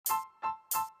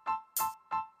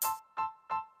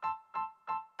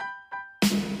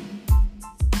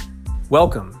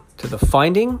Welcome to the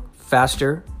Finding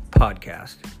Faster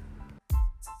podcast.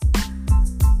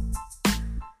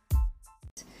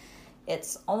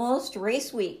 It's almost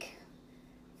race week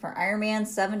for Ironman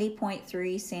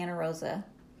 70.3 Santa Rosa.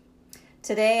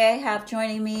 Today I have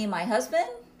joining me my husband,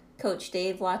 Coach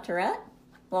Dave LaTourette.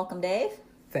 Welcome, Dave.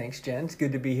 Thanks, Jen. It's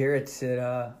good to be here.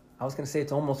 I was going to say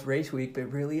it's almost race week, but it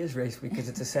really is race week because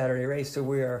it's a Saturday race, so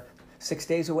we are 6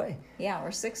 days away. Yeah, we're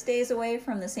 6 days away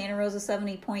from the Santa Rosa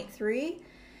 70.3,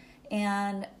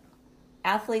 and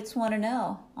athletes want to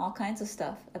know all kinds of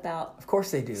stuff about, of course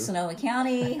they do, Sonoma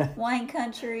County, wine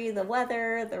country, the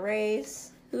weather, the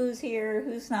race, who's here,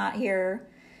 who's not here.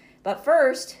 But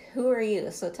first, who are you?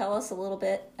 So tell us a little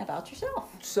bit about yourself.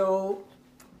 So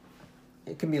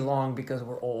it can be long because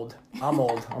we're old. I'm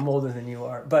old. I'm older than you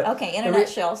are. But okay, in a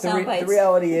nutshell, sound bites. The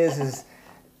reality is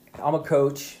I'm a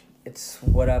coach. It's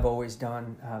what I've always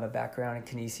done. I have a background in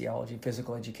kinesiology,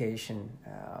 physical education.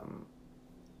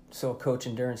 So coach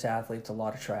endurance athletes, a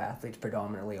lot of triathletes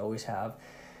predominantly always have.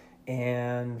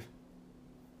 And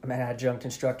I'm an adjunct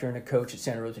instructor and a coach at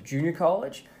Santa Rosa Junior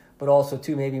College. But also,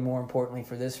 too, maybe more importantly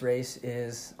for this race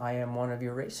is I am one of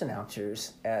your race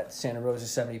announcers at Santa Rosa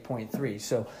 70.3.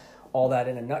 So all that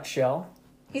in a nutshell.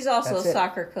 He's also a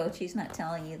soccer coach. He's not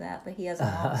telling you that, but he has a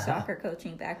long soccer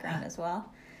coaching background as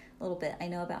well. A little bit I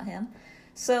know about him.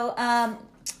 So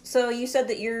so you said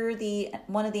that you're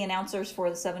one of the announcers for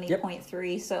the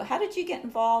 70.3. Yep. So how did you get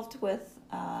involved with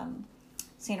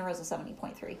Santa Rosa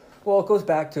 70.3? Well, it goes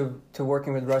back to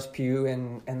working with Russ Pugh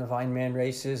and the Vineman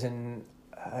races, and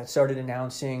I started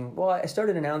announcing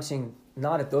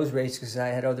not at those races because I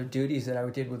had other duties that I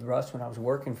did with Russ when I was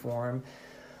working for him.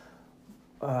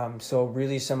 So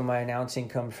really some of my announcing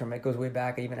comes from, it goes way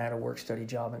back. I even had a work-study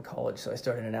job in college, so I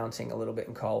started announcing a little bit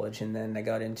in college, and then I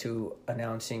got into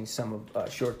announcing some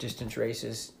of short-distance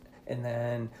races, and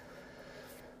then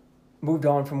moved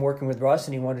on from working with Russ,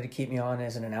 and he wanted to keep me on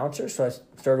as an announcer, so I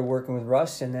started working with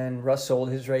Russ, and then Russ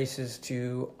sold his races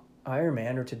to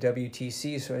Ironman or to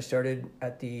WTC, so I started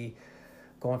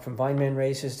going from Vineman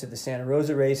races to the Santa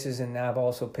Rosa races, and now I've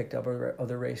also picked up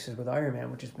other races with Ironman,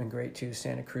 which has been great too.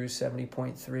 Santa Cruz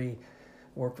 70.3,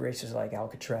 worked races like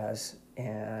Alcatraz,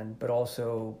 but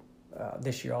also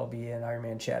this year I'll be in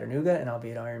Ironman Chattanooga and I'll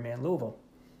be at Ironman Louisville.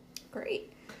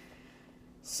 Great.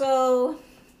 So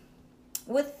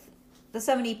with the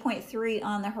 70.3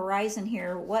 on the horizon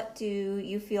here, what do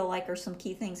you feel like are some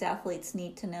key things athletes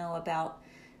need to know about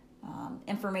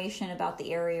information about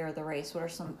the area or the race? What are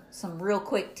some real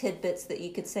quick tidbits that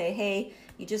you could say, hey,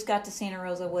 you just got to Santa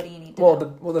Rosa, what do you need to know?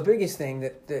 The biggest thing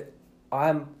that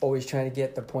I'm always trying to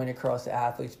get the point across to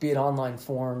athletes, be it online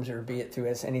forums or be it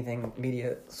through anything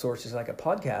media sources like a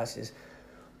podcast, is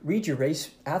read your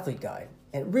race athlete guide.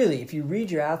 And really, if you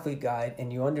read your athlete guide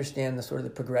and you understand the sort of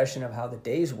the progression of how the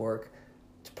days work,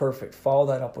 it's perfect. Follow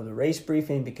that up with a race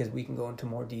briefing, because we can go into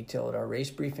more detail at our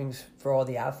race briefings for all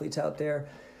the athletes out there.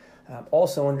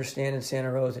 Also understand in Santa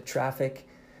Rosa traffic.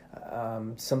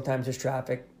 Sometimes there's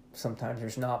traffic, sometimes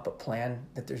there's not, but plan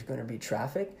that there's going to be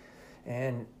traffic.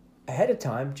 And ahead of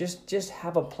time, just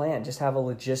have a plan. Just have a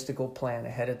logistical plan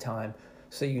ahead of time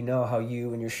so you know how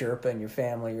you and your Sherpa and your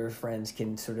family, your friends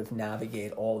can sort of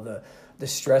navigate all the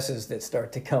stresses that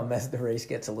start to come as the race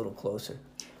gets a little closer.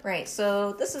 Right.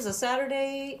 So this is a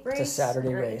Saturday race? It's a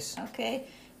Saturday race. Okay.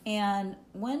 And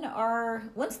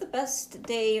when's the best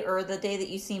day or the day that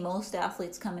you see most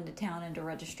athletes come into town into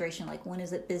registration? Like, when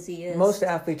is it busiest? Most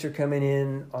athletes are coming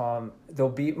in.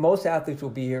 Most athletes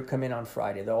will be here, come in on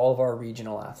Friday. All of our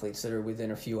regional athletes that are within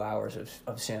a few hours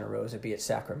of Santa Rosa, be it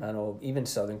Sacramento, even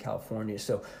Southern California.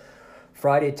 So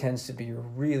Friday tends to be a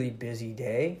really busy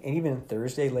day, and even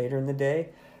Thursday later in the day.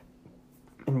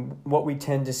 And what we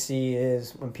tend to see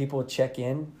is when people check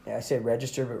in, I say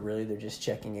register, but really they're just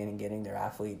checking in and getting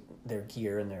their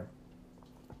gear and their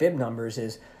bib numbers,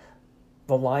 is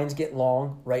the lines get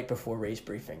long right before race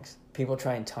briefings. People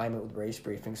try and time it with race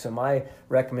briefings. So my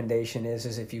recommendation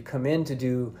is if you come in to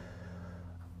do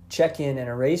check-in and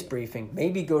a race briefing,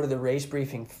 maybe go to the race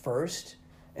briefing first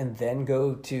and then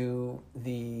go to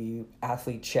the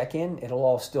athlete check-in. It'll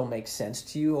all still make sense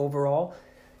to you overall.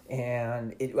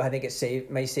 And I think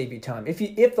it may save you time if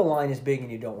the line is big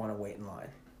and you don't want to wait in line.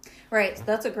 Right,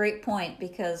 that's a great point,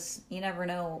 because you never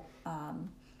know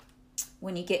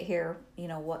when you get here,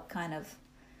 what kind of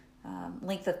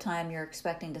length of time you're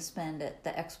expecting to spend at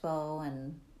the expo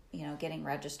and getting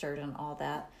registered and all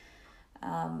that.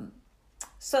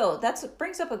 So that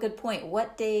brings up a good point.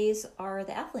 What days are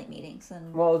the athlete meetings?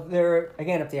 And Well, they're,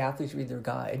 again, if the athletes read their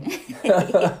guide,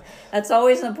 that's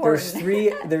always important.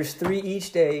 there's three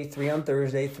each day, 3 on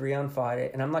Thursday, 3 on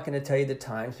Friday, and I'm not going to tell you the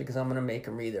times because I'm going to make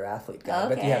them read their athlete guide.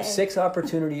 But you have 6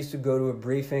 opportunities to go to a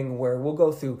briefing where we'll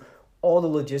go through all the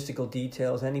logistical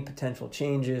details, any potential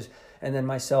changes, and then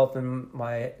myself and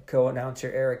my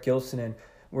co-announcer, Eric Gilsonen,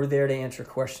 we're there to answer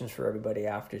questions for everybody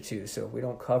after too. So if we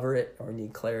don't cover it or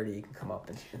need clarity, you can come up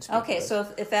and speak. Okay, so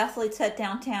if athletes head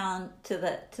downtown to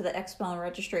the expo and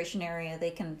registration area, they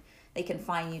can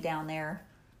find you down there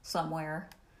somewhere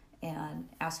and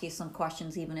ask you some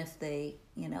questions, even if they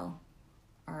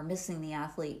are missing the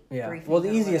athlete briefing. Well,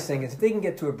 the easiest thing is if they can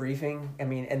get to a briefing. I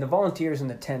mean, and the volunteers in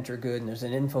the tent are good, and there's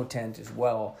an info tent as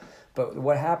well. But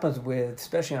what happens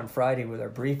especially on Friday with our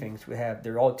briefings,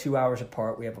 they're all 2 hours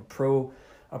apart. We have a pro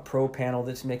panel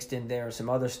that's mixed in there, some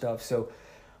other stuff. So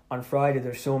on Friday,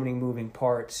 there's so many moving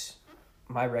parts.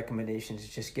 My recommendation is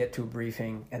just get to a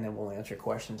briefing, and then we'll answer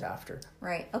questions after.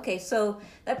 Right. Okay, so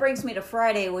that brings me to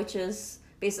Friday, which is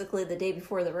basically the day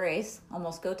before the race,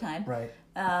 almost go time. Right.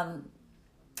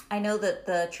 I know that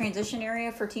the transition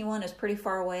area for T1 is pretty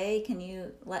far away. Can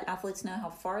you let athletes know how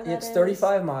far that is? It's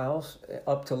 35 miles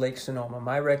up to Lake Sonoma.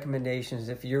 My recommendation is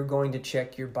if you're going to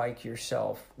check your bike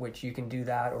yourself, which you can do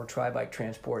that, or Tri Bike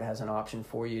Transport has an option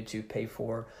for you to pay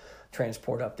for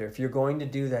transport up there. If you're going to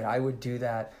do that, I would do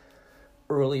that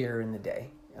earlier in the day.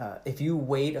 If you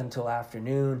wait until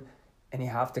afternoon and you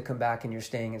have to come back and you're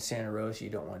staying in Santa Rosa, you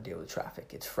don't want to deal with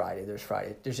traffic. It's Friday.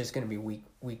 There's just going to be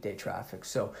weekday traffic.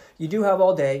 So you do have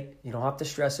all day. You don't have to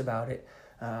stress about it.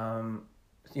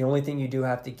 The only thing you do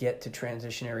have to get to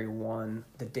Transition Area 1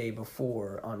 the day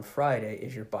before on Friday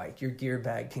is your bike. Your gear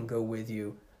bag can go with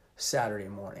you Saturday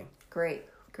morning. Great.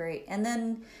 And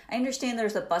then I understand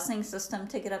there's a busing system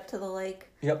to get up to the lake.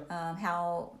 Yep.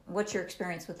 What's your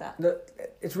experience with that?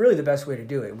 It's really the best way to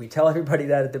do it. We tell everybody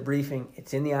that at the briefing.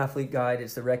 It's in the athlete guide.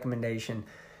 It's the recommendation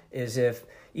is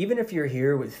even if you're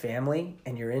here with family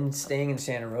and you're staying in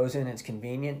Santa Rosa and it's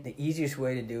convenient, the easiest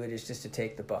way to do it is just to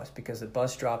take the bus, because the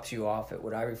bus drops you off at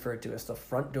what I refer to as the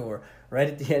front door, right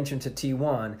at the entrance of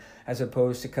T1, as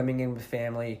opposed to coming in with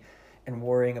family and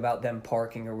worrying about them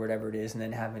parking or whatever it is and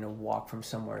then having to walk from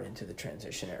somewhere into the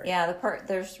transition area. Yeah,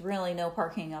 there's really no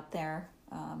parking up there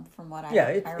from what I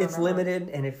remember. It's limited,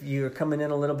 and if you're coming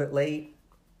in a little bit late,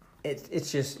 it's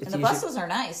the buses are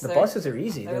nice. The buses are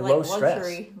easy. They're like low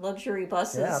stress. Luxury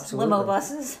buses, absolutely. Limo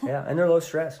buses. Yeah, and they're low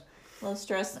stress. Low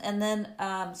stress. And then,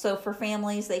 so for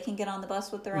families, they can get on the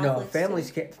bus with their No, athletes?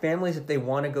 families, if they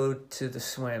want to go to the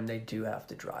swim, they do have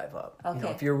to drive up. Okay.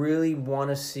 If you really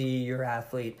want to see your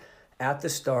athlete at the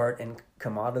start and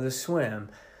come out of the swim,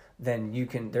 then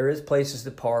there is places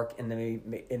to park, and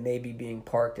it may be being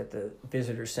parked at the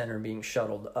visitor center and being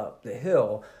shuttled up the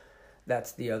hill.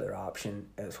 That's the other option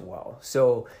as well.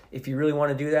 So if you really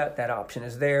want to do that option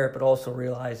is there, but also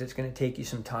realize it's going to take you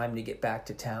some time to get back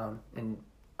to town. And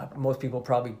most people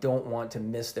probably don't want to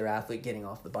miss their athlete getting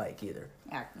off the bike either.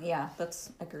 Yeah, that's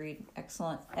agreed.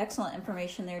 Excellent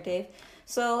information there, Dave.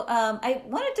 So I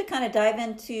wanted to kind of dive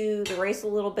into the race a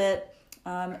little bit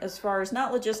as far as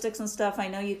not logistics and stuff. I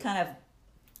know you kind of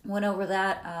went over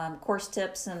that, course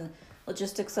tips and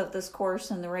logistics of this course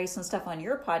and the race and stuff on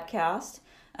your podcast.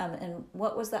 And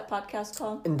what was that podcast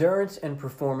called? Endurance and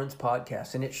Performance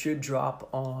Podcast. And it should drop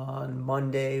on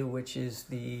Monday, which is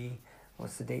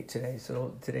what's the date today?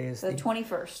 So today is the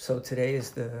 21st. So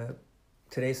today's the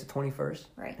 21st.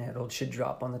 Right. And it should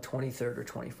drop on the 23rd or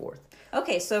 24th.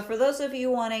 Okay, so for those of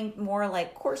you wanting more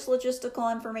like course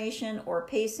logistical information or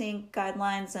pacing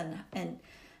guidelines and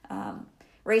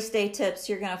race day tips,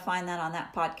 you're going to find that on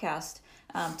that podcast.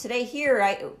 Today here,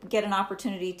 I get an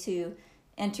opportunity to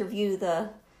interview the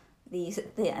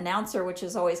announcer, which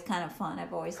is always kind of fun.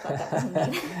 I've always thought that was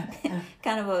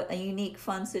kind of a unique,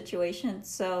 fun situation.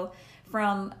 So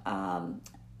from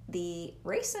the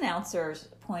race announcer's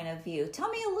point of view, tell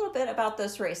me a little bit about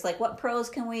this race. Like, what pros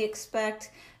can we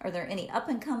expect? Are there any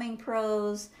up-and-coming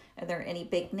pros? Are there any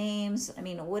big names? I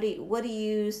mean, what are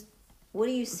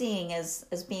you seeing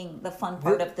as being the fun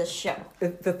part of this show?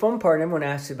 The fun part, everyone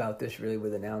asks about this really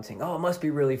with announcing, it must be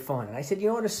really fun. And I said,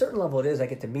 at a certain level it is. I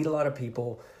get to meet a lot of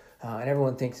people, and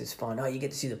everyone thinks it's fun. You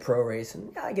get to see the pro race.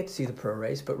 And yeah, I get to see the pro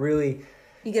race, but really...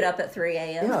 You get up at 3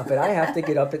 a.m. Yeah, but I have to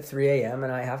get up at 3 a.m.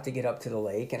 and I have to get up to the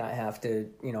lake, and I have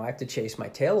to chase my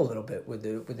tail a little bit with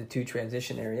the two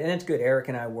transition areas. And it's good. Eric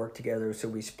and I work together, so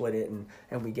we split it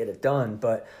and we get it done.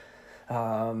 But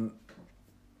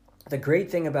the great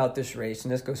thing about this race,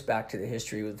 and this goes back to the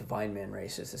history with the Vineman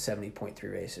races, the 70.3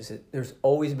 races, there's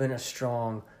always been a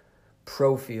strong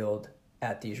pro field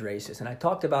at these races. And I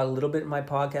talked about it a little bit in my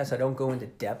podcast. I don't go into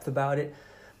depth about it,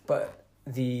 but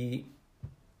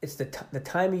it's the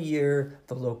time of year,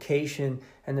 the location,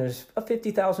 and there's a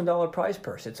 $50,000 prize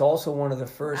purse. It's also one of the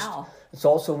first. Wow. It's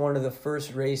also one of the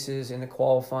first races in the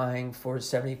qualifying for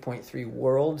 70.3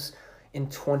 Worlds in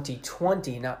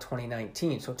 2020, not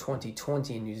 2019. So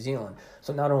 2020 in New Zealand.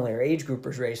 So not only are age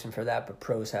groupers racing for that, but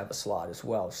pros have a slot as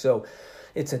well. So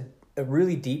it's a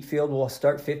really deep field. We'll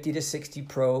start 50 to 60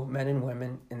 pro men and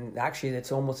women, and actually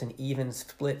it's almost an even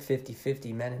split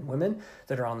 50-50 men and women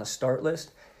that are on the start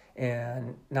list.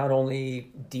 And not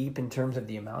only deep in terms of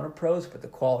the amount of pros, but the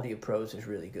quality of pros is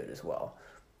really good as well.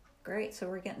 Great. So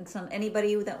we're getting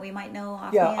anybody that we might know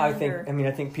offhand? Yeah,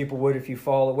 I think people would, if you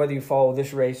follow, whether you follow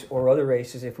this race or other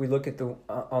races. If we look at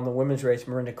on the women's race,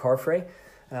 Mirinda Carfrae,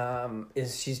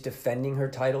 she's defending her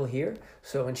title here.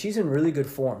 So, and she's in really good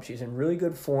form. She's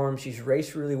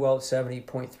raced really well at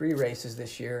 70.3 races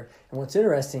this year. And what's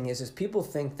interesting is people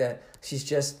think that she's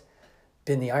just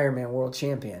been the Ironman world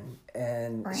champion,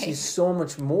 and she's so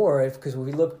much more, because when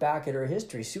we look back at her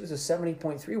history, she was a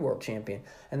 70.3 world champion,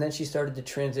 and then she started to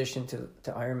transition to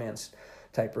Ironman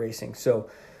type racing. So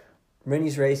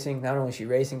Rinny's racing, not only is she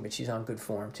racing, but she's on good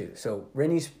form too. So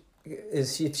Rinny's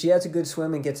if she has a good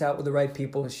swim and gets out with the right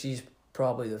people, she's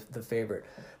probably the favorite.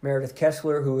 Meredith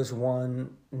Kessler, who has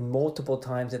won multiple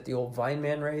times at the old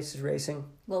Vineman race, is racing.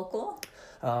 Local?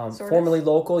 Formerly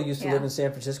local, used to live in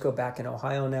San Francisco, back in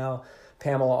Ohio now.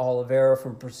 Pamela Oliveira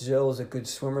from Brazil is a good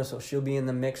swimmer, so she'll be in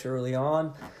the mix early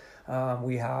on.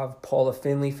 We have Paula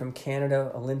Finley from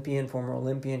Canada, former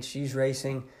Olympian. She's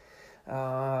racing.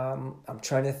 I'm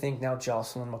trying to think now.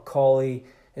 Jocelyn McCauley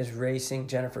is racing.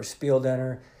 Jennifer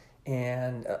Spieldenner.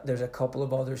 And there's a couple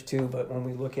of others too, but when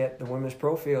we look at the women's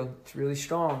pro field, it's really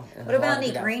strong. What about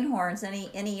any greenhorns?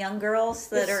 Any young girls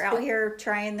that are out here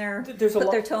trying their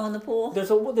toe in the pool? There's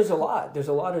a lot. There's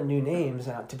a lot of new names.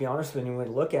 To be honest, when you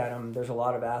look at them, there's a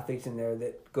lot of athletes in there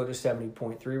that go to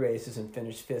 70.3 races and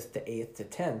finish 5th to 8th to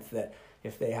 10th. That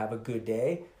if they have a good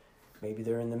day, maybe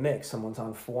they're in the mix. Someone's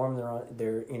on form.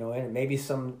 And maybe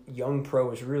some young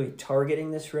pro is really targeting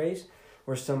this race,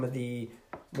 where some of the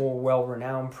more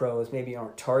well-renowned pros maybe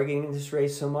aren't targeting this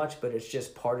race so much, but it's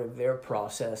just part of their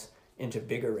process into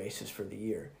bigger races for the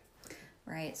year.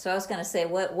 Right. So I was going to say,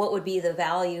 what would be the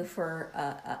value for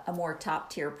a more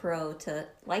top-tier pro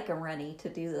like a Rennie to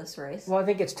do this race? Well, I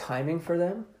think it's timing for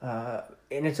them,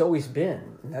 and it's always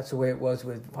been. And that's the way it was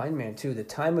with Vineman, too. The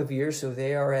time of year, so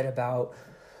they are at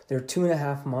they're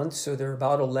 2.5 months, so they're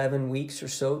about 11 weeks or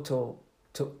so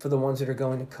for the ones that are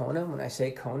going to Kona. When I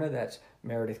say Kona, that's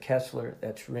Meredith Kessler,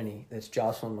 that's Rinny, that's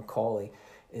Jocelyn McCauley,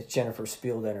 it's Jennifer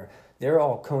Spieldenner. They're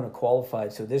all Kona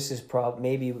qualified, so this is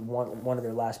maybe one of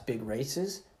their last big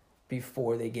races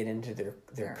before they get into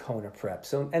their Kona prep.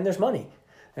 So, and there's money,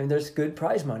 and there's good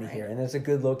prize money here, and it's a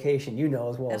good location,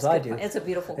 as well as I do. It's a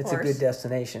beautiful course. It's a good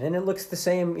destination, and it looks the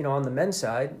same, on the men's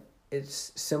side.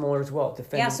 It's similar as well.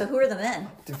 So who are the men?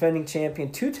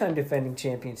 Two-time defending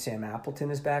champion Sam Appleton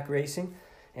is back racing,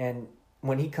 and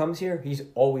when he comes here, he's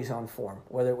always on form.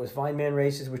 Whether it was Vineman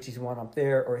races, which he's won up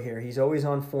there, or here, he's always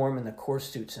on form, and the course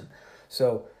suits him.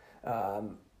 So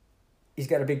he's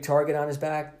got a big target on his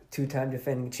back, two-time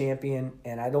defending champion,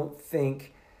 and I don't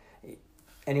think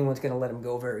anyone's going to let him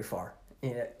go very far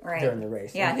during the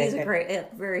race. Yeah, he's very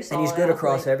solid. And he's good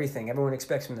across everything. Everyone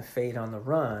expects him to fade on the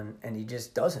run, and he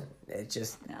just doesn't.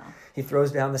 He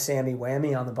throws down the Sammy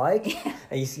Whammy on the bike.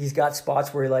 He's got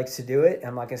spots where he likes to do it.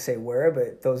 I'm not going to say where,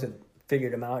 but those have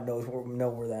figured him out, know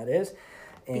where that is.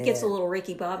 And he gets a little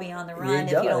Ricky Bobby on the run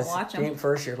if you don't watch him. Ain't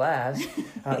first, you're last.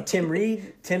 Tim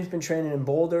Reed. Tim's been training in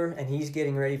Boulder, and he's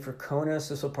getting ready for Kona.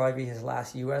 So this will probably be his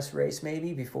last U.S. race,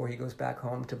 maybe, before he goes back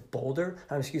home to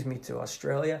to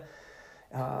Australia.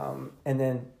 And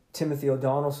then Timothy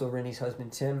O'Donnell, so Rennie's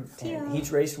husband, Tim. And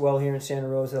he's raced well here in Santa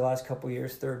Rosa the last couple of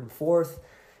years, 3rd and 4th.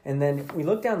 And then if we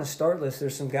look down the start list,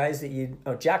 there's some guys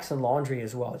that Jackson Laundrie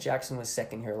as well. Jackson was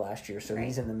 2nd here last year, so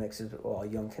he's in the mix as well, a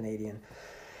young Canadian.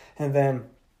 And then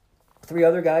 3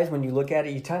 other guys, when you look at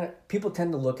it, people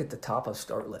tend to look at the top of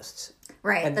start lists.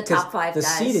 Right, the top 5 guys. The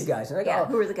seeded guys. And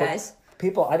who are the guys?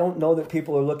 I don't know that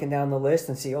people are looking down the list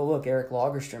and see, look, Eric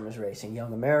Lagerstrom is racing,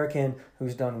 young American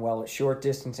who's done well at short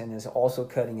distance and is also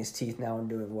cutting his teeth now and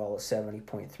doing well at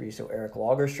 70.3. So Eric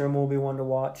Lagerstrom will be one to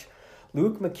watch.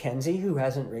 Luke McKenzie, who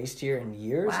hasn't raced here in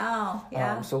years. Wow,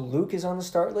 yeah. So Luke is on the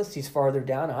start list. He's farther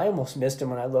down. I almost missed him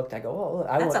when I looked. I go,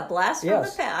 that's a blast from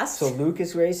the past. So Luke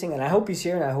is racing, and I hope he's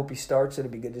here, and I hope he starts.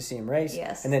 It'll be good to see him race.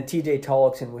 Yes. And then TJ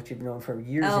Tollickson, which you've known for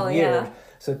years and years.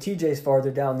 So TJ's farther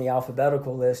down the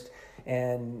alphabetical list,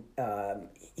 and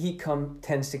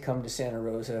tends to come to Santa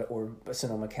Rosa or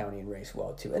Sonoma County and race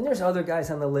well too. And there's other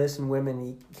guys on the list and women.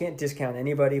 You can't discount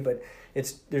anybody, but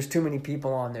there's too many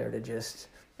people on there to just.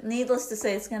 Needless to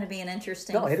say, it's going to be an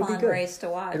interesting, it'll fun race to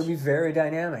watch. It'll be very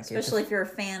dynamic, especially if you're a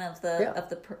fan of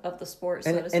the sport.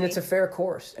 So to speak. And it's a fair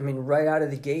course. I mean, right out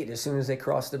of the gate, as soon as they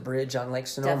cross the bridge on Lake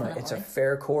Sonoma, Definitely. It's a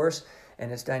fair course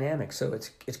and it's dynamic. So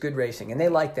it's good racing, and they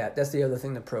like that. That's the other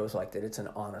thing the pros like, that it's an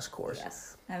honest course.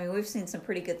 Yes, I mean we've seen some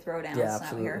pretty good throwdowns out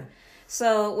absolutely. here.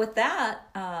 So with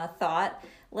that thought,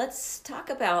 let's talk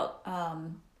about.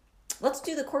 Let's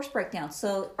do the course breakdown.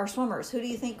 So our swimmers, who do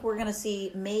you think we're going to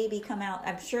see maybe come out?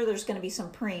 I'm sure there's going to be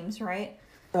some preems, right?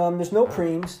 There's no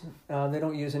preems. They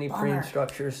don't use any Bummer. preem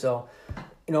structures. So,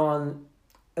 on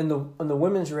the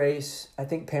women's race, I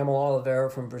think Pamela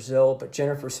Oliveira from Brazil, but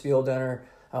Jennifer Spieldenner,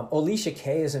 Alicia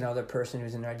Kay is another person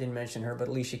who's in there. I didn't mention her, but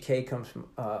Alicia Kay comes from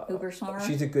Uber swimmer.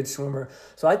 She's a good swimmer.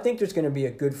 So I think there's going to be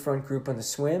a good front group on the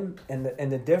swim, and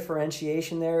the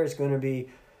differentiation there is going to be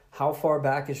how far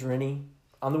back is Rinny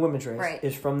on the women's race, right.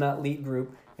 is from that lead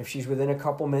group. If she's within a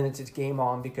couple minutes, it's game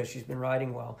on because she's been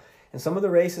riding well. And some of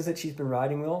the races that she's been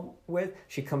riding well with,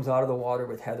 she comes out of the water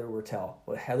with Heather Wertel.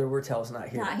 Well, Heather Wertel's not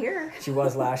here. Not here. She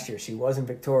was last year. She wasn't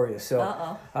victorious.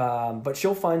 So, but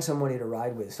she'll find somebody to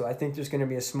ride with. So I think there's going to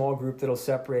be a small group that'll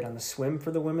separate on the swim for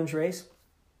the women's race.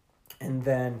 And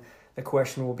then the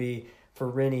question will be, for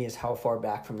Rinny, is how far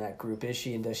back from that group is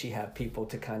she, and does she have people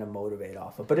to kind of motivate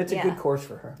off of? But it's a good course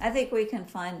for her. I think we can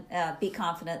be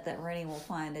confident that Rinny will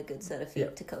find a good set of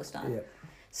feet to coast on. Yep.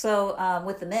 So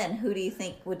with the men, who do you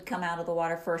think would come out of the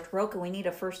water first? Roca, we need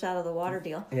a first out of the water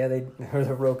deal. Yeah, they're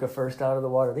the Roca first out of the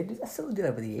water. They still do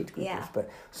that with the age groupers. Yeah.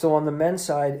 But so on the men's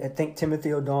side, I think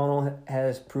Timothy O'Donnell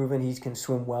has proven he can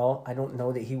swim well. I don't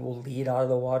know that he will lead out of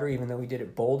the water, even though he did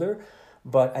at Boulder.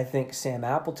 But I think Sam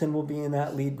Appleton will be in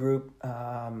that lead group.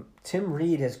 Tim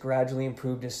Reed has gradually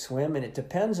improved his swim, and it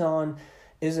depends on,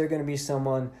 is there going to be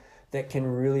someone that can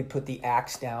really put the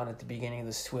axe down at the beginning of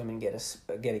the swim and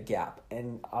get a gap.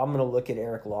 And I'm going to look at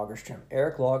Eric Lagerstrom.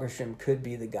 Eric Lagerstrom could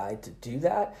be the guy to do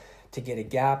that, to get a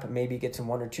gap, maybe get some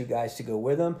one or two guys to go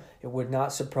with him. It would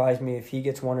not surprise me if he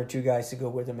gets one or two guys to go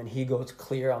with him and he goes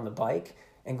clear on the bike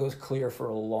and goes clear for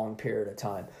a long period of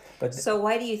time. But so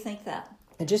why do you think that?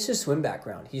 And just his swim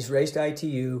background. He's raced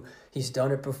ITU. He's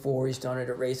done it before. He's done it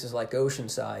at races like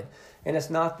Oceanside. And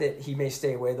it's not that he may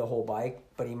stay away the whole bike,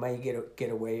 but he might get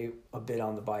away a bit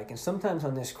on the bike. And sometimes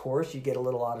on this course, you get a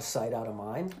little out of sight, out of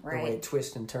mind, the way it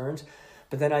twists and turns.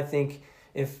 But then I think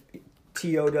if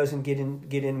T.O. doesn't get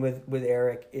in with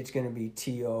Eric, it's going to be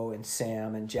T.O. and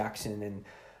Sam and Jackson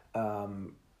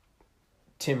and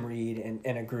Tim Reed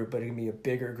and a group, but it's going to be a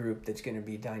bigger group that's going to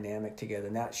be dynamic together.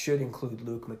 And that should include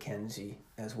Luke McKenzie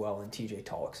as well and TJ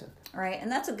Tollickson. Right,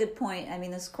 and that's a good point. I mean,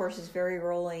 this course is very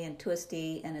rolly and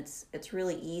twisty, and it's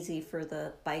really easy for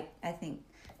the bike, I think,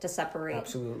 to separate.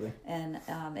 Absolutely. And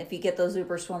if you get those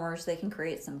Uber swimmers, they can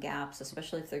create some gaps,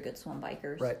 especially if they're good swim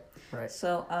bikers. Right.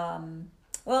 So,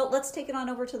 well, let's take it on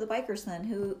over to the bikers then.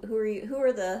 Who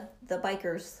are the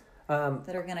bikers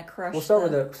that are going to crush? We'll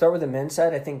start with the men's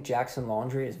side. I think Jackson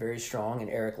Laundrie is very strong, and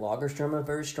Eric Lagerstrom is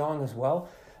very strong as well.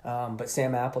 But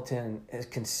Sam Appleton has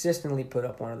consistently put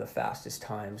up one of the fastest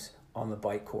times on the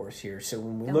bike course here. So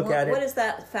when we look at it, what is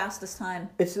that fastest time?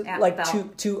 It's like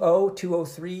 2:20,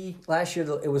 2:03. Last year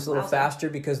it was a little faster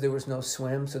because there was no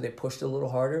swim, so they pushed a little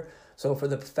harder. So for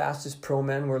the fastest pro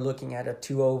men, we're looking at a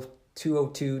 2:02,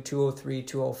 2:03,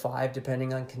 2:05,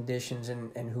 depending on conditions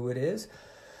and who it is.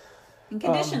 And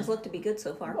conditions look to be good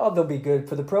so far. Oh, they'll be good.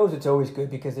 For the pros, it's always good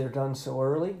because they're done so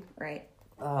early. Right.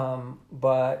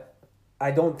 But I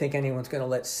don't think anyone's going to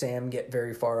let Sam get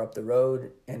very far up the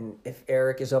road. And if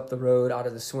Eric is up the road out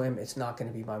of the swim, it's not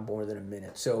going to be by more than a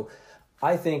minute. So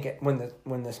I think when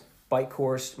this bike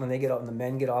course, when the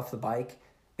men get off the bike,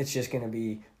 it's just going to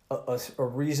be a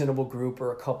reasonable group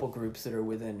or a couple groups that are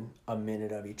within a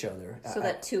minute of each other. So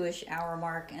that 2-ish hour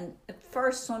mark. And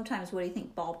first, sometimes, what do you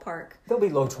think, ballpark? They'll be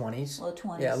low 20s. Low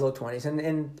 20s. Yeah, low 20s.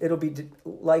 And it'll be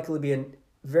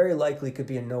very likely could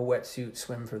be a no wetsuit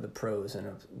swim for the pros and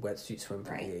a wetsuit swim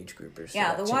for the age groupers.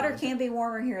 Yeah, the water can be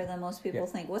warmer here than most people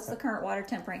think. What's the current water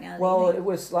temp right now? Well, it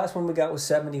was last one we got was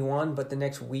 71, but the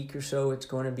next week or so it's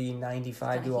going to be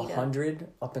 95 to 100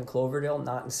 up in Cloverdale,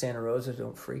 not in Santa Rosa.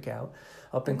 Don't freak out.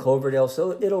 Up in Cloverdale,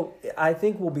 so I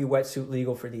think will be wetsuit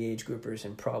legal for the age groupers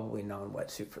and probably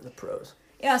non-wetsuit for the pros.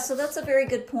 Yeah, so that's a very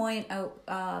good point.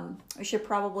 I should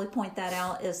probably point that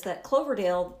out, is that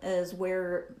Cloverdale is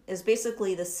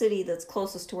basically the city that's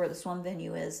closest to where the swim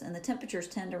venue is, and the temperatures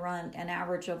tend to run an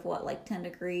average of like 10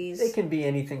 degrees. They can be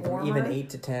anything from warmer. even 8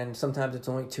 to 10. Sometimes it's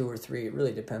only 2 or 3. It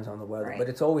really depends on the weather, Right. but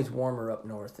it's always warmer up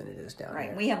north than it is down Right.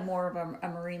 here. We have more of a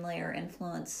marine layer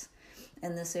influence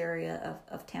in this area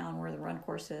of town where the run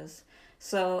course is.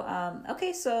 So,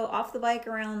 okay, so off the bike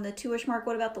around the 2-ish mark.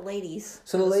 What about the ladies?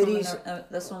 So the ladies,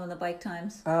 the swim and the bike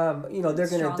times. they're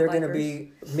Strong gonna bikers.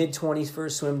 be mid-20s for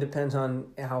a swim. Depends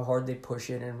on how hard they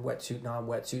push it, and wetsuit,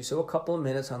 non-wetsuit. So a couple of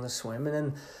minutes on the swim, and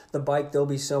then the bike they'll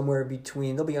be somewhere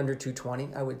between. They'll be under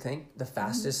 2:20, I would think, the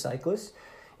fastest cyclists.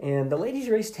 And the ladies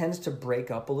race tends to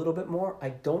break up a little bit more. I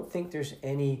don't think there's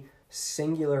any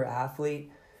singular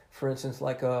athlete, for instance,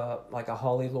 like a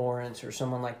Holly Lawrence or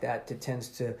someone like that tends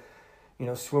to,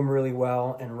 swim really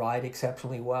well and ride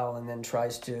exceptionally well, and then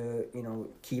tries to,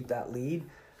 keep that lead.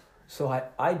 So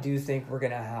I do think we're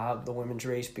going to have the women's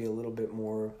race be a little bit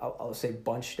more, I'll say,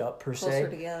 bunched up per se. Closer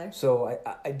together. So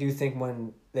I do think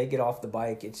when they get off the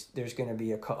bike, there's going to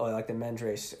be like the men's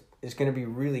race, it's going to be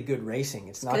really good racing.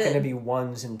 It's not going to be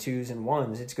 1s and 2s and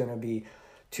 1s. It's going to be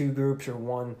 2 groups or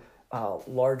one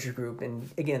larger group. And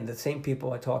again, the same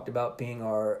people I talked about being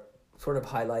our sort of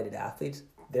highlighted athletes,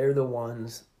 they're the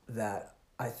ones that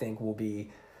I think will be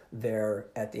there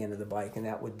at the end of the bike, and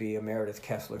that would be a Meredith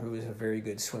Kessler, who is a very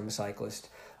good swim cyclist.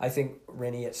 I think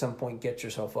Rennie at some point gets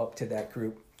herself up to that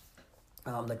group.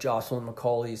 The Jocelyn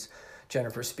McCauley's,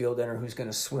 Jennifer Spieldenner, who's going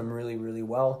to swim really, really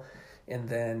well, and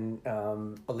then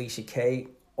Alicia Kay.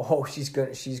 Oh, she's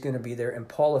going to be there, and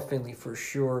Paula Finley for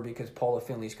sure, because Paula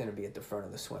Finley's going to be at the front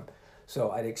of the swim.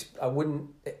 So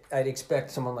I'd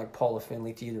expect someone like Paula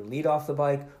Finley to either lead off the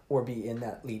bike or be in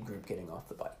that lead group getting off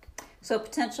the bike. So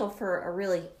potential for a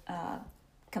really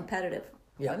competitive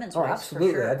women's race.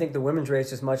 Absolutely. For sure. I think the women's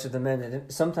race as much as the men.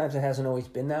 And sometimes it hasn't always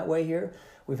been that way here.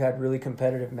 We've had really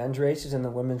competitive men's races, and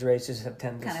the women's races have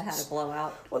tended kind of had a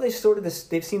blowout. Well, they've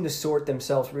seemed to sort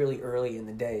themselves really early in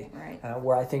the day. Right.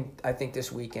 Where I think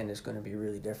this weekend is going to be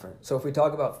really different. So if we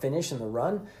talk about finish and the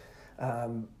run,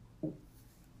 and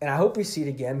I hope we see it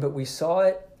again, but we saw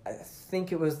it. I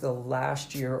think it was the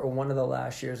last year or one of the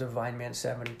last years of Vineman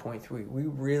 70.3. We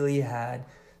really had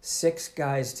 6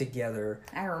 guys together.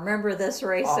 I remember this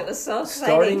race. It was so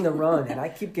exciting. Starting the run, and I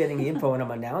keep getting info and I'm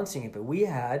announcing it, but we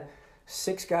had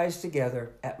 6 guys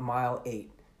together at mile 8,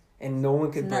 and no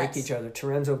one could break each other.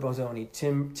 Terenzo Bozzoni,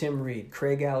 Tim Reed,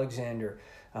 Craig Alexander,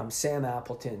 Sam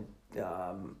Appleton,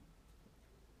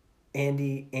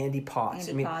 Andy Potts.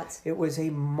 Potts. It was a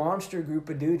monster group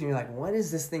of dudes, and you're like, when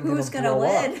is this thing going to gonna blow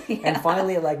win? up? Yeah. And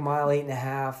finally, at like mile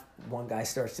 8.5, one guy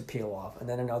starts to peel off, and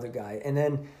then another guy, and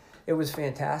then it was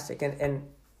fantastic. And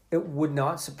it would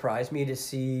not surprise me to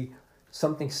see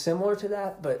something similar to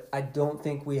that, but I don't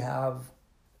think we have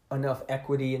enough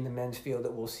equity in the men's field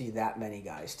that we'll see that many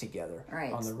guys together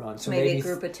on the run. So maybe a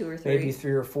group of 2 or 3. Maybe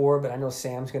 3 or 4, but I know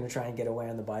Sam's going to try and get away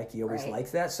on the bike. He always Right.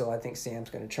 likes that, so I think Sam's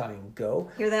going to try and go.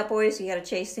 Hear that, boys? You got to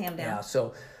chase Sam down. Yeah,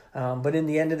 so... but in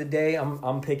the end of the day,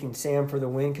 I'm picking Sam for the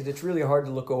win because it's really hard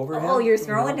to look over him. Oh, you're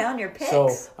throwing down your picks. So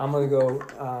I'm going to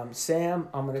go Sam,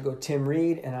 I'm going to go Tim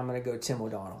Reed, and I'm going to go Tim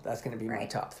O'Donnell. That's going to be my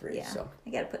top 3. Yeah, so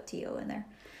I got to put T.O. in there.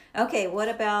 Okay, what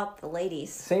about the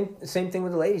ladies? Same thing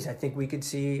with the ladies. I think we could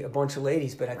see a bunch of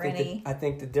ladies, but I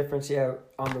think the difference,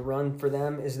 on the run for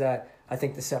them is that I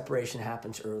think the separation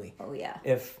happens early. Oh yeah.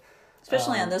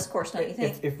 Especially on this course, don't you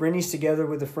think? If Rennie's together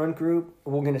with the front group,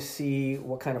 we're going to see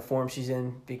what kind of form she's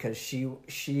in because she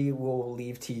will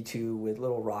leave T2 with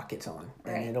little rockets on.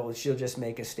 Right. And she'll just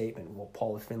make a statement. Will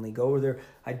Paula Finley go with her?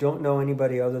 I don't know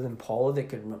anybody other than Paula that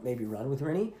could maybe run with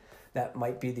Rennie. That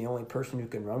might be the only person who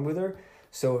can run with her.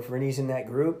 So if Rennie's in that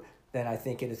group, then I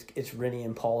think it's Rennie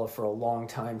and Paula for a long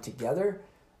time together.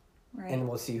 Right. And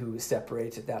we'll see who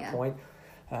separates at that point.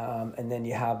 And then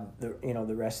you have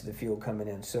the rest of the field coming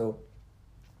in. So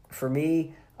for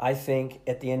me, I think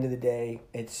at the end of the day,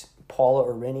 it's Paula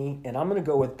or Rennie, and I'm going to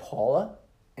go with Paula.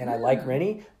 And I like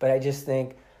Rennie, but I just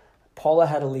think Paula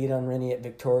had a lead on Rennie at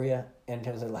Victoria and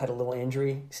had a little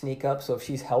injury sneak up. So if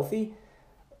she's healthy,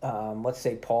 let's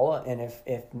say Paula, and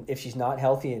if she's not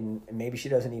healthy and maybe she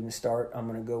doesn't even start, I'm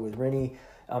going to go with Rennie.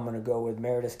 I'm going to go with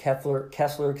Meredith Kessler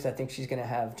because I think she's going to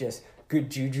have just good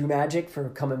juju magic for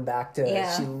coming back to.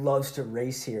 Yeah. She loves to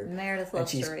race here. Meredith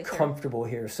loves to race and she's here. comfortable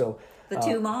here. So the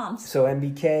 2 moms. So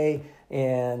MBK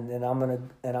and I'm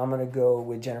gonna go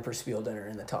with Jennifer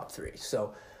Spieldenner in the top 3.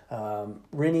 So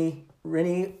Rennie.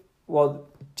 Well,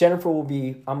 Jennifer will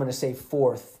be, I'm going to say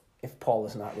 4th if Paul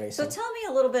is not racing. So tell me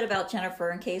a little bit about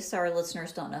Jennifer in case our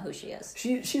listeners don't know who she is.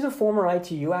 She's a former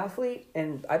ITU athlete,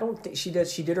 and I don't think she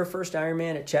did her first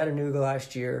Ironman at Chattanooga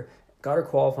last year, got her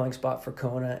qualifying spot for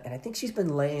Kona, and I think she's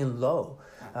been laying low.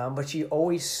 But she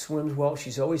always swims well.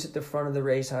 She's always at the front of the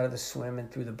race out of the swim and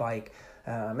through the bike.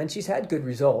 And she's had good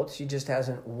results. She just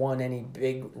hasn't won any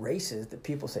big races that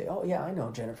people say, oh, yeah, I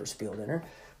know Jennifer Spieldiner.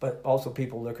 But also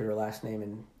people look at her last name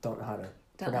and don't know how to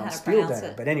pronounce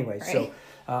Spieldiner. But anyway, right. So,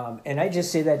 and I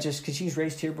just say that just because she's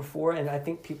raced here before, and I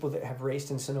think people that have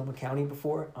raced in Sonoma County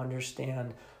before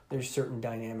understand there's certain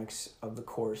dynamics of the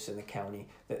course in the county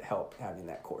that help having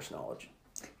that course knowledge.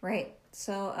 Right.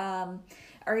 So,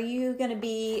 are you going to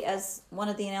be, as one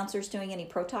of the announcers, doing any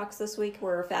pro talks this week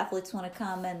where if athletes want to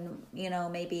come and,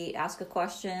 maybe ask a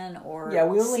question or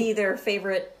see their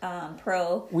favorite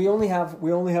pro? We only have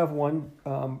one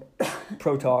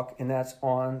pro talk, and that's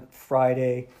on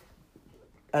Friday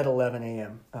at 11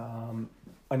 a.m.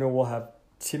 I know we'll have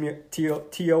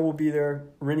Tio will be there,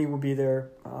 Rennie will be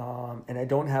there, and I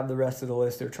don't have the rest of the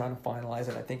list. They're trying to finalize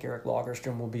it. I think Eric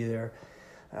Lagerstrom will be there.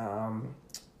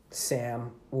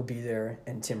 Sam will be there,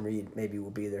 and Tim Reed maybe will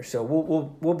be there. So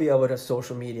we'll be able to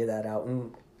social media that out,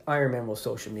 and Ironman will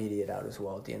social media it out as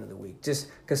well at the end of the week. Just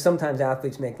because sometimes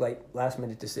athletes make last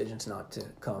minute decisions not to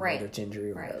come, whether it's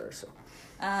injury or whatever. So,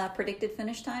 predicted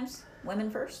finish times,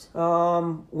 women first.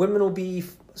 Women will be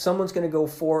someone's going to go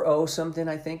 4:0 something,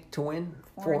 I think, to win.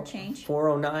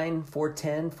 4:09,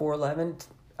 4:10,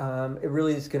 4:11. It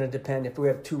really is going to depend. If we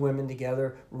have two women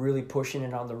together really pushing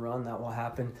it on the run, that will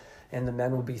happen. And the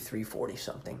men will be 3:40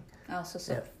 something. Oh,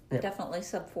 so definitely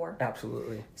sub 4.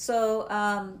 Absolutely. So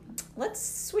let's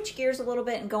switch gears a little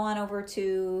bit and go on over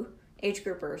to age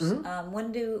groupers.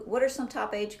 Mm-hmm. What are some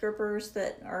top age groupers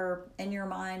that are in your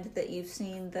mind that you've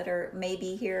seen that are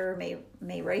maybe here,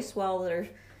 may race well, that are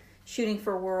shooting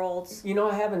for worlds?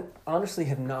 I honestly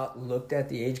have not looked at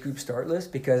the age group start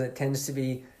list because it tends to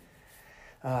be.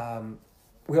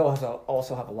 We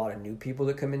also have a lot of new people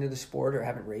that come into the sport or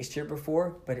haven't raced here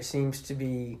before, but it seems to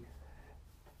be,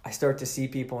 I start to see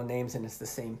people and names and it's the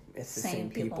same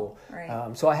people.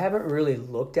 Right. So I haven't really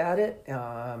looked at it.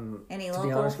 Any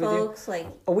local folks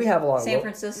we have a lot of San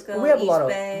Francisco, we have East a lot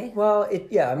Bay.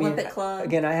 Olympic Club.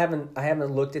 Again, I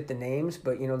haven't looked at the names,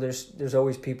 but there's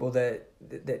always people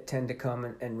that tend to come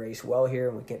and race well here,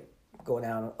 and we can go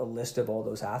down a list of all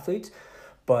those athletes,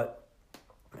 but.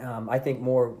 I think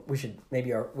we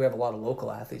have a lot of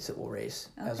local athletes that will race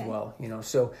as well,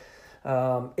 so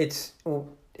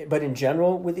but in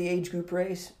general with the age group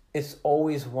race, it's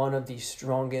always one of the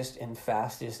strongest and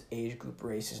fastest age group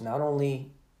races, not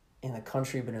only in the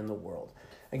country, but in the world.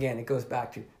 Again, it goes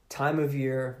back to time of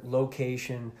year,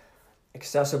 location,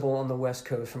 accessible on the West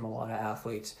Coast from a lot of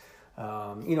athletes. We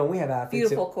have athletes.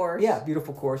 Beautiful course. Yeah,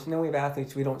 beautiful course. And then we have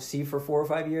athletes we don't see for 4 or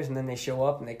 5 years, and then they show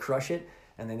up and they crush it.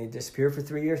 And then they disappear for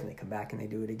 3 years, and they come back and they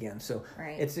do it again. So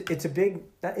it's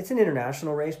an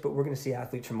international race, but we're going to see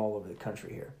athletes from all over the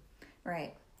country here.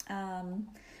 Right. All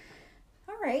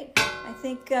right. I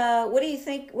think. What do you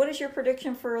think? What is your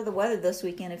prediction for the weather this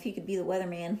weekend? If you could be the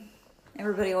weatherman,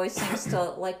 everybody always seems to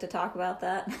like to talk about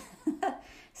that.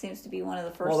 Seems to be one of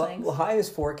the first things. The high is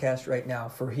forecast right now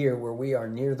for here, where we are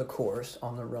near the course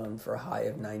on the run, for a high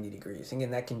of 90 degrees.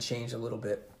 Again, that can change a little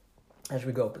bit as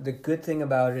we go. But the good thing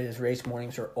about it is race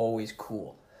mornings are always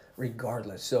cool,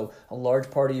 regardless. So a large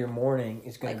part of your morning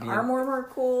is going to be... arm warmer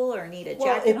cool, or need a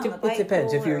jacket on the bike? It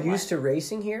depends. Cool, if you're used to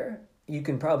racing here, you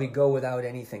can probably go without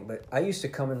anything. But I used to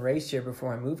come and race here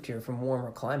before I moved here from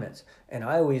warmer climates. And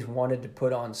I always wanted to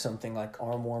put on something like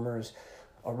arm warmers,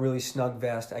 a really snug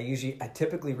vest. I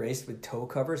typically raced with toe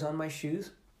covers on my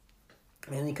shoes,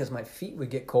 mainly because my feet would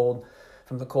get cold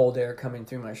from the cold air coming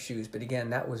through my shoes. But again,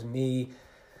 that was me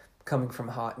coming from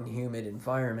hot and humid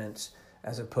environments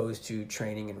as opposed to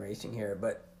training and racing here.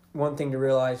 But one thing to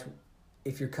realize,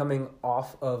 if you're coming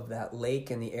off of that lake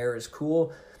and the air is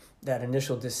cool, that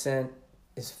initial descent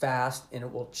is fast and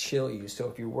it will chill you. So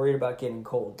if you're worried about getting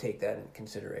cold, take that into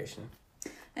consideration.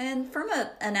 And from an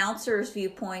announcer's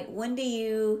viewpoint,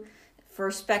 for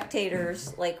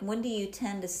spectators, when do you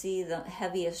tend to see the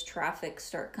heaviest traffic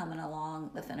start coming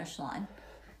along the finish line?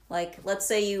 Let's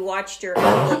say you watched your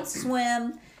athlete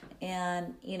swim,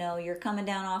 and you're coming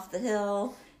down off the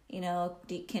hill. Do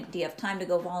you have time to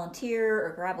go volunteer or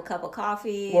grab a cup of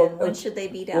coffee? And when should they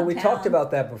be downtown? Well, we talked about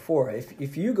that before.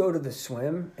 If you go to the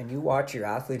swim and you watch your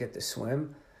athlete at the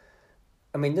swim,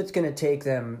 that's going to take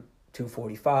them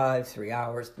 2:45, 3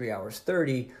 hours, 3 hours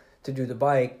 30 to do the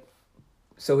bike.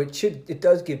 So it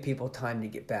does give people time to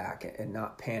get back and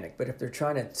not panic. But if they're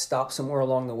trying to stop somewhere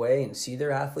along the way and see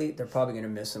their athlete, they're probably going to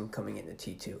miss them coming into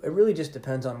T2. It really just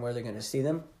depends on where they're going to see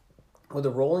them. With a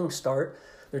rolling start,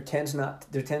 there tends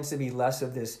to be less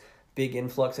of this big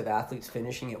influx of athletes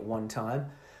finishing at one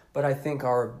time. But I think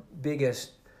our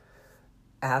biggest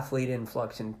athlete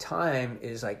influx in time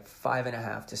is like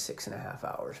 5.5 to 6.5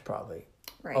 hours probably,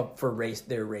 Right. For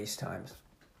their race times.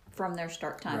 From their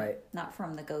start time, Right. not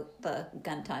from the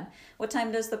gun time. What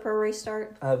time does the pro race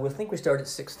start? We think we start at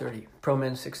 6:30. Pro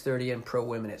men 6:30 and pro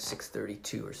women at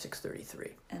 6:32 or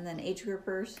 6:33. And then age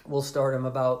groupers? We'll start them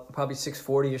about probably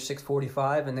 6:40 or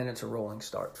 6:45, and then it's a rolling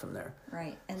start from there.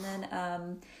 Right. And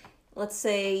then let's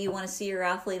say you want to see your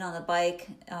athlete on the bike.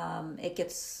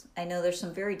 I know there's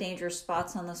some very dangerous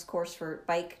spots on this course for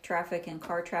bike traffic and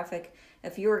car traffic.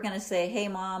 If you were going to say, hey,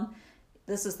 Mom,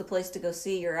 this is the place to go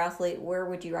see your athlete, where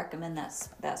would you recommend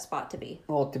that spot to be?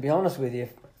 Well, to be honest with you,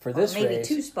 for this maybe race,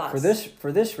 2 spots.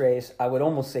 For this race, I would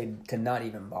almost say to not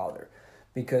even bother,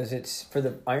 because it's for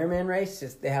the Ironman race.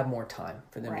 They have more time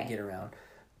for them Right. to get around.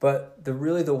 But the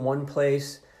one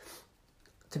place,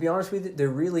 to be honest with you, there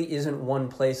really isn't one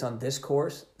place on this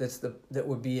course that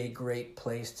would be a great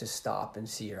place to stop and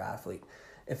see your athlete.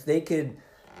 If they could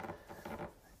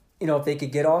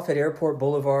get off at Airport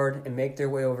Boulevard and make their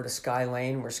way over to Sky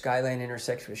Lane, where Sky Lane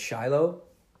intersects with Shiloh,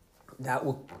 that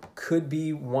could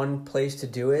be one place to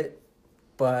do it.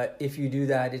 But if you do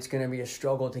that, it's going to be a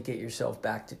struggle to get yourself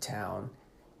back to town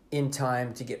in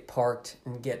time to get parked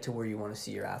and get to where you want to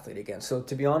see your athlete again. So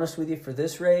to be honest with you, for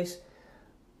this race,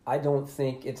 I don't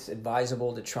think it's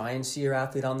advisable to try and see your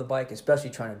athlete on the bike, especially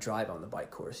trying to drive on the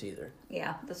bike course either.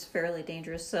 Yeah, that's fairly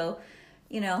dangerous. So,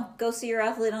 go see your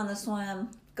athlete on the swim,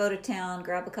 go to town,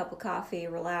 grab a cup of coffee,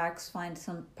 relax, find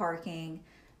some parking,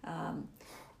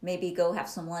 maybe go have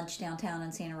some lunch downtown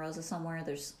in Santa Rosa somewhere.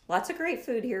 There's lots of great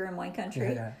food here in wine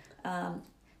country. Yeah.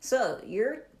 So,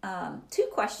 your 2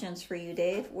 questions for you,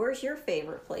 Dave. Where's your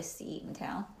favorite place to eat in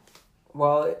town?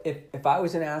 Well, if I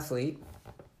was an athlete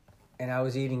and I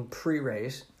was eating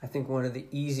pre-race, I think one of the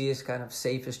easiest, kind of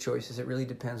safest choices, it really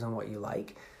depends on what you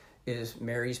like, is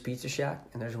Mary's Pizza Shack.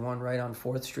 And there's one right on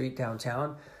 4th Street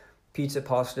downtown. Pizza,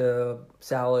 pasta,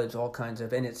 salads, all kinds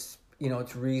of, and it's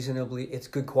it's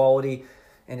good quality,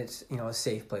 and it's a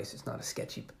safe place. It's not a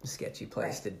sketchy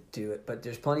place Right. to do it. But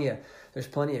there's plenty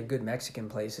of good Mexican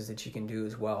places that you can do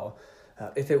as well.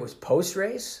 If it was post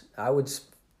race,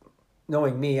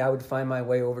 knowing me, I would find my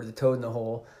way over to the Toad in the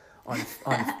Hole on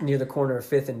near the corner of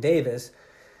 5th and Davis,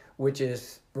 which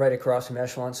is right across from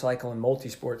Echelon Cycle and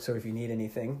Multisport. So if you need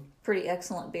anything, Pretty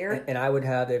excellent beer.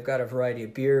 and they've got a variety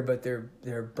of beer, but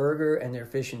their burger and their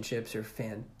fish and chips are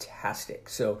fantastic.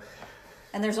 So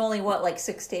And there's only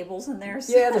 6 tables in there.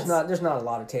 So yeah, there's not a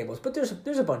lot of tables, but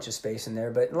there's a bunch of space in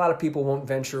there. But a lot of people won't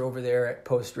venture over there at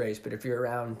post race. But if you're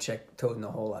around, check Toad in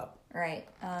the Hole out. Right.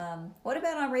 What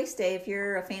about on race day? If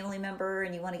you're a family member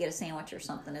and you want to get a sandwich or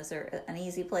something, is there an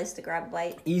easy place to grab a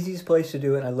bite? Easiest place to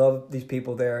do it, I love these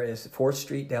people there, is 4th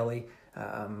Street Deli,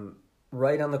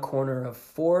 right on the corner of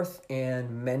 4th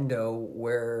and Mendo,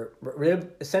 where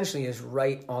it essentially is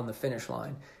right on the finish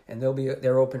line. And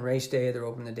they're open race day, they're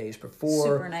open the days before.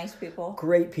 Super nice people.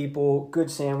 Great people,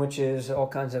 good sandwiches, all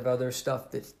kinds of other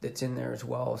stuff that's in there as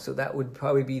well. So that would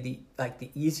probably be the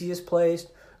easiest place,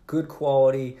 good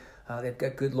quality. They've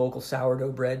got good local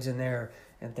sourdough breads in there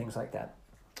and things like that.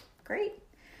 Great.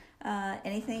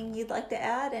 Anything you'd like to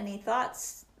add? Any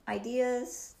thoughts,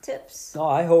 ideas, tips? No,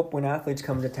 I hope when athletes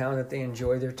come to town that they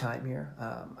enjoy their time here.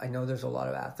 I know there's a lot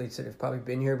of athletes that have probably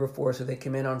been here before, so they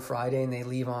come in on Friday and they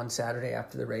leave on Saturday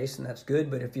after the race, and that's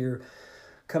good. But if you're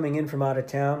coming in from out of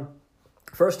town,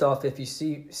 first off, if you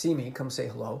see me, come say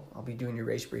hello. I'll be doing your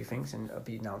race briefings and I'll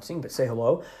be announcing, but say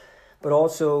hello. But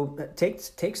also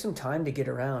take some time to get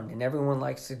around. And everyone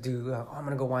likes to do, I'm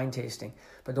going to go wine tasting.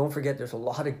 But don't forget, there's a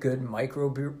lot of good micro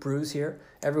brews here.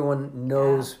 Everyone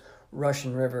knows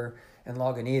Russian River and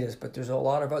Lagunitas, but there's a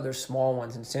lot of other small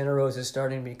ones. And Santa Rosa is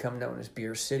starting to become known as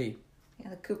Beer City.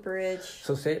 Yeah, the Cooperage,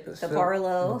 The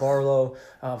Barlow,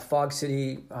 Fog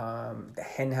City, the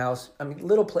Hen House. I mean,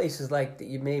 little places like that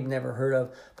you may have never heard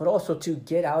of, but also to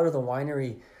get out of the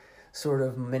winery sort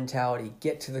of mentality,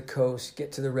 get to the coast,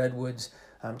 get to the redwoods,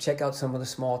 check out some of the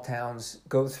small towns,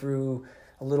 go through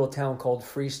a little town called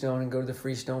Freestone and go to the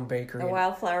Freestone Bakery. the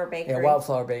Wildflower Bakery. Yeah,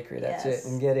 Wildflower Bakery, that's Yes. it.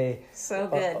 And get So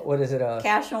good. what is it?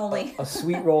 Cash only. A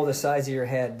sweet roll the size of your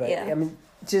head. But Yeah. I mean,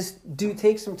 just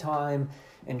take some time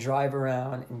and drive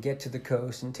around and get to the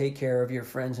coast and take care of your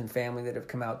friends and family that have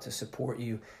come out to support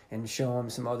you and show them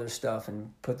some other stuff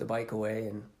and put the bike away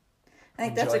and I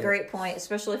think that's a enjoy it. great point,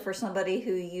 especially for somebody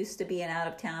who used to be an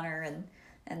out-of-towner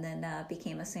and then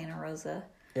became a Santa Rosa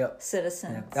Yep.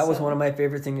 citizen. Yeah. That was one of my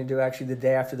favorite things to do. Actually, the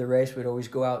day after the race, we'd always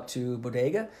go out to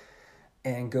Bodega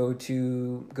and go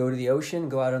to the ocean,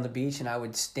 go out on the beach, and I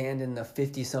would stand in the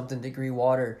 50-something degree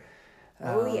water,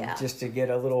 just to get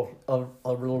a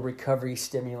little recovery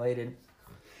stimulated.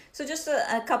 So just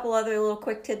a couple other little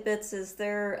quick tidbits. Is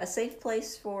there a safe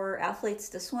place for athletes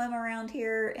to swim around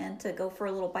here and to go for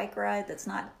a little bike ride that's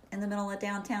not in the middle of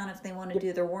downtown if they want to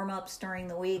do their warm-ups during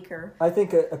the week? Or I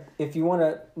think if you want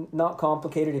to, not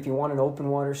complicated, if you want an open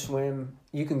water swim,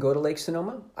 you can go to Lake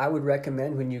Sonoma. I would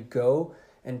recommend when you go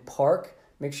and park,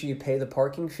 make sure you pay the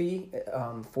parking fee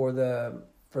for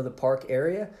the park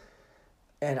area.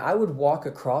 And I would walk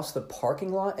across the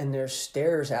parking lot, and there's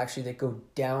stairs actually that go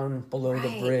down below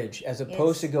the bridge, as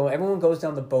opposed to everyone goes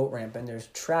down the boat ramp, and there's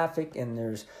traffic, and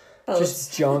there's boats.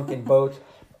 Just junk and boats.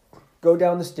 Go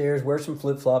down the stairs, wear some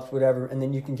flip-flops, whatever, and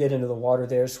then you can get into the water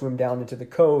there, swim down into the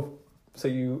cove,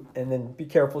 and then be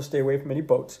careful, stay away from any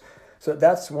boats. So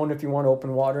that's one if you want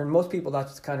open water, and most people,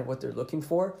 that's kind of what they're looking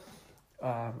for.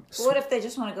 What if they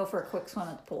just want to go for a quick swim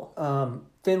at the pool?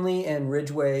 Finley and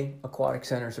Ridgeway Aquatic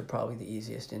Centers are probably the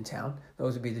easiest in town.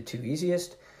 Those would be the two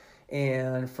easiest.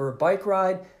 And for a bike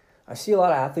ride, I see a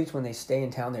lot of athletes when they stay in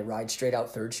town, they ride straight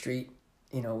out 3rd Street,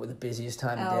 with the busiest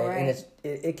time of day. Right.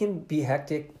 And it can be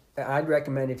hectic. I'd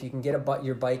recommend if you can get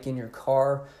your bike in your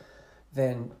car,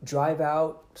 then drive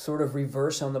out, sort of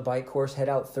reverse on the bike course, head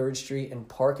out 3rd Street and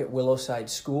park at Willowside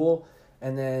School,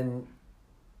 and then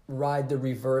ride the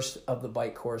reverse of the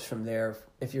bike course from there.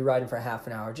 If you're riding for half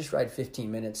an hour, just ride 15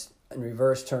 minutes and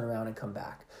reverse, turn around and come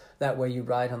back. That way you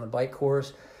ride on the bike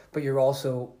course, but you're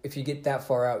also, if you get that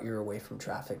far out, you're away from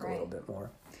traffic a little bit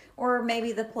more. Or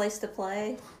maybe the Place to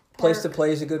Play. Place to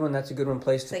Play is a good one. That's a good one.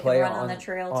 Place to Play on the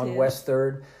trail on too. West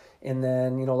 3rd. And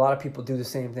then, a lot of people do the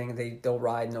same thing. They'll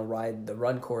ride the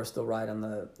run course. They'll ride on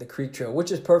the creek trail,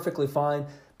 which is perfectly fine,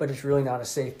 but it's really not a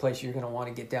safe place. You're going to want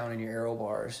to get down in your aero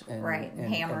bars and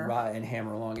hammer. And ride and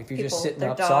hammer along. If you're people, just sitting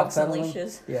up soft pedaling,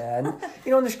 yeah, and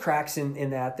there's cracks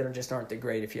in that just aren't that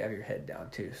great if you have your head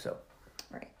down too. So,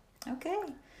 right, okay,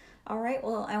 all right.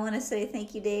 Well, I want to say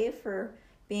thank you, Dave, for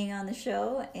being on the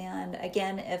show. And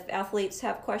again, if athletes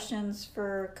have questions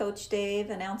for Coach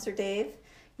Dave, Announcer Dave,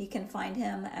 you can find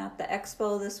him at the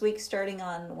expo this week starting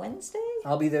on Wednesday.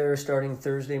 I'll be there starting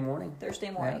Thursday morning. Yeah,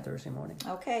 Thursday morning.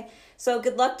 Okay. So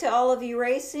good luck to all of you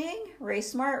racing.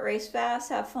 Race smart, race fast,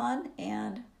 have fun,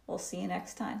 and we'll see you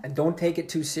next time. And don't take it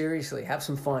too seriously. Have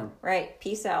some fun. Right.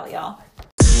 Peace out, y'all.